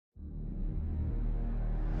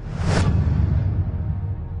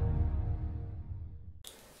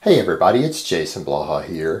Hey everybody, it's Jason Blaha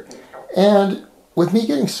here, and with me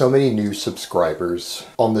getting so many new subscribers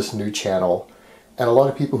on this new channel, and a lot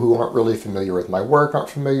of people who aren't really familiar with my work, aren't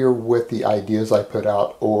familiar with the ideas I put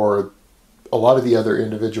out, or a lot of the other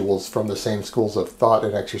individuals from the same schools of thought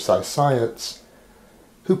and exercise science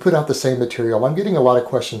who put out the same material, I'm getting a lot of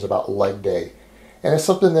questions about leg day. And it's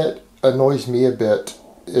something that annoys me a bit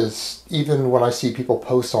is even when I see people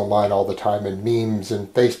post online all the time and memes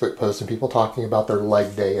and Facebook posts and people talking about their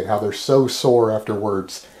leg day and how they're so sore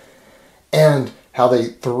afterwards and how they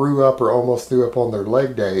threw up or almost threw up on their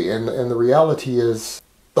leg day. And the reality is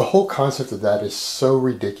the whole concept of that is so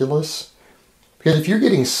ridiculous, because if you're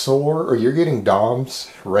getting sore or you're getting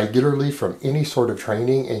DOMS regularly from any sort of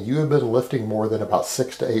training and you have been lifting more than about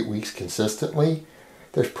 6 to 8 weeks consistently,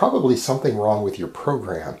 there's probably something wrong with your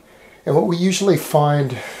program. And what we usually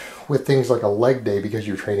find with things like a leg day, because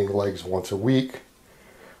you're training legs once a week,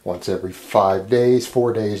 once every 5 days,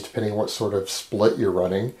 4 days, depending on what sort of split you're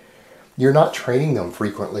running, you're not training them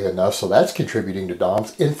frequently enough, so that's contributing to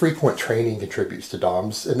DOMS. Infrequent training contributes to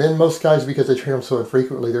DOMS. And then most guys, because they train them so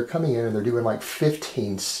infrequently, they're coming in and they're doing like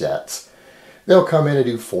 15 sets. They'll come in and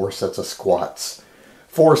do 4 sets of squats,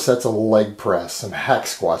 4 sets of leg press, some hack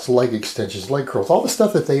squats, leg extensions, leg curls, all the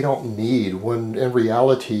stuff that they don't need, when in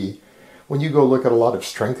reality, when you go look at a lot of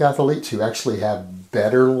strength athletes who actually have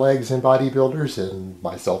better legs than bodybuilders, and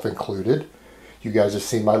myself included, you guys have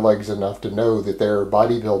seen my legs enough to know that there are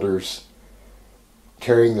bodybuilders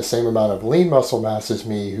carrying the same amount of lean muscle mass as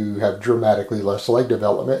me who have dramatically less leg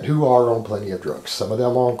development, who are on plenty of drugs. Some of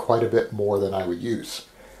them on quite a bit more than I would use.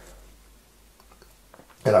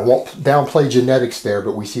 And I won't downplay genetics there,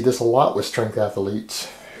 but we see this a lot with strength athletes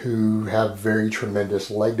who have very tremendous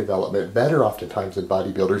leg development, better oftentimes than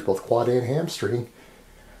bodybuilders, both quad and hamstring.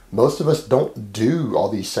 Most of us don't do all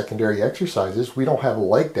these secondary exercises. We don't have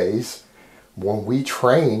leg days. When we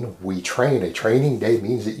train, we train. A training day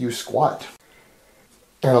means that you squat.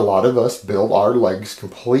 And a lot of us build our legs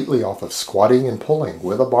completely off of squatting and pulling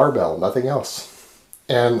with a barbell, nothing else.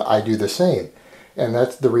 And I do the same. And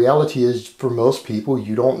that's the reality is, for most people,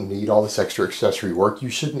 you don't need all this extra accessory work. You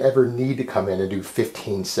shouldn't ever need to come in and do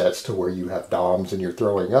 15 sets to where you have DOMS and you're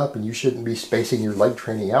throwing up, and you shouldn't be spacing your leg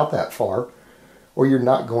training out that far, or you're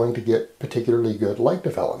not going to get particularly good leg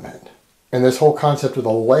development. And this whole concept of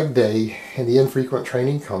the leg day and the infrequent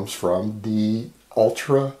training comes from the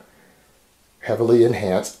ultra heavily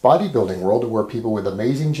enhanced bodybuilding world, where people with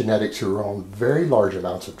amazing genetics who are on very large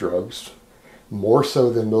amounts of drugs, more so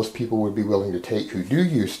than most people would be willing to take who do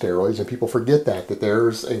use steroids, and people forget that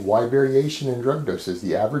there's a wide variation in drug doses.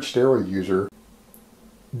 The average steroid user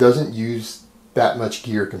doesn't use that much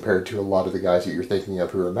gear compared to a lot of the guys that you're thinking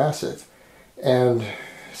of who are massive. And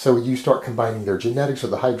so you start combining their genetics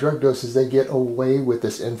with the high drug doses, they get away with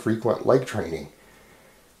this infrequent leg training.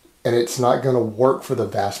 And it's not going to work for the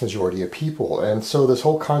vast majority of people. And so this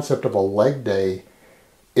whole concept of a leg day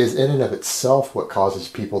is in and of itself what causes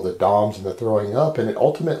people the DOMS and the throwing up, and it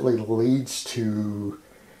ultimately leads to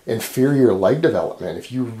inferior leg development.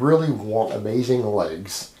 If you really want amazing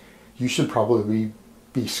legs, you should probably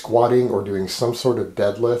be squatting or doing some sort of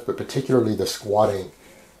deadlift, but particularly the squatting,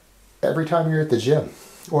 every time you're at the gym,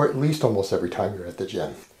 or at least almost every time you're at the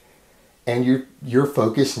gym. And your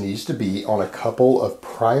focus needs to be on a couple of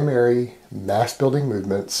primary mass building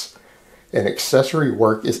movements. And accessory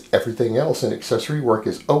work is everything else, and accessory work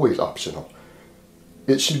is always optional.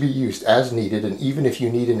 It should be used as needed, and even if you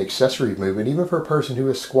need an accessory movement, even for a person who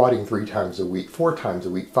is squatting 3 times a week, 4 times a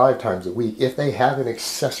week, 5 times a week, if they have an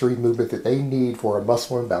accessory movement that they need for a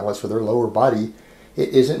muscle imbalance for their lower body, it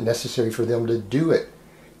isn't necessary for them to do it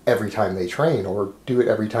every time they train, or do it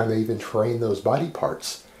every time they even train those body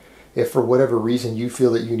parts. If for whatever reason you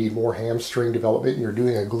feel that you need more hamstring development and you're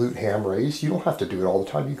doing a glute ham raise, you don't have to do it all the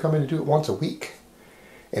time. You come in and do it once a week,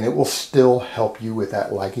 and it will still help you with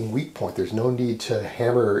that lagging weak point. There's no need to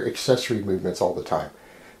hammer accessory movements all the time.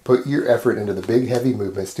 Put your effort into the big heavy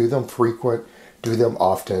movements, do them frequent, do them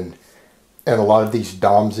often, and a lot of these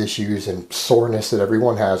DOMS issues and soreness that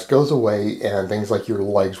everyone has goes away, and things like your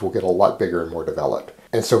legs will get a lot bigger and more developed.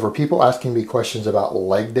 And so for people asking me questions about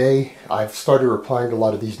leg day, I've started replying to a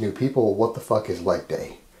lot of these new people, what the fuck is leg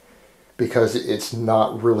day? Because it's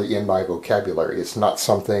not really in my vocabulary. It's not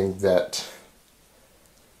something that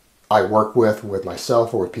I work with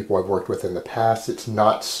myself or with people I've worked with in the past. It's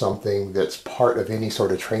not something that's part of any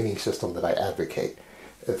sort of training system that I advocate,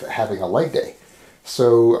 of having a leg day.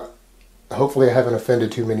 So hopefully I haven't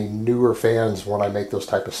offended too many newer fans when I make those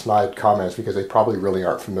type of snide comments, because they probably really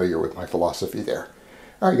aren't familiar with my philosophy there.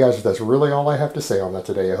 Alright guys, that's really all I have to say on that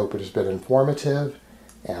today. I hope it has been informative,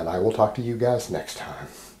 and I will talk to you guys next time.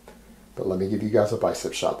 But let me give you guys a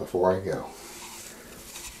bicep shot before I go.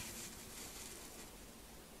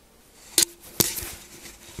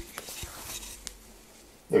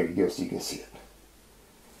 There you go, so you can see it.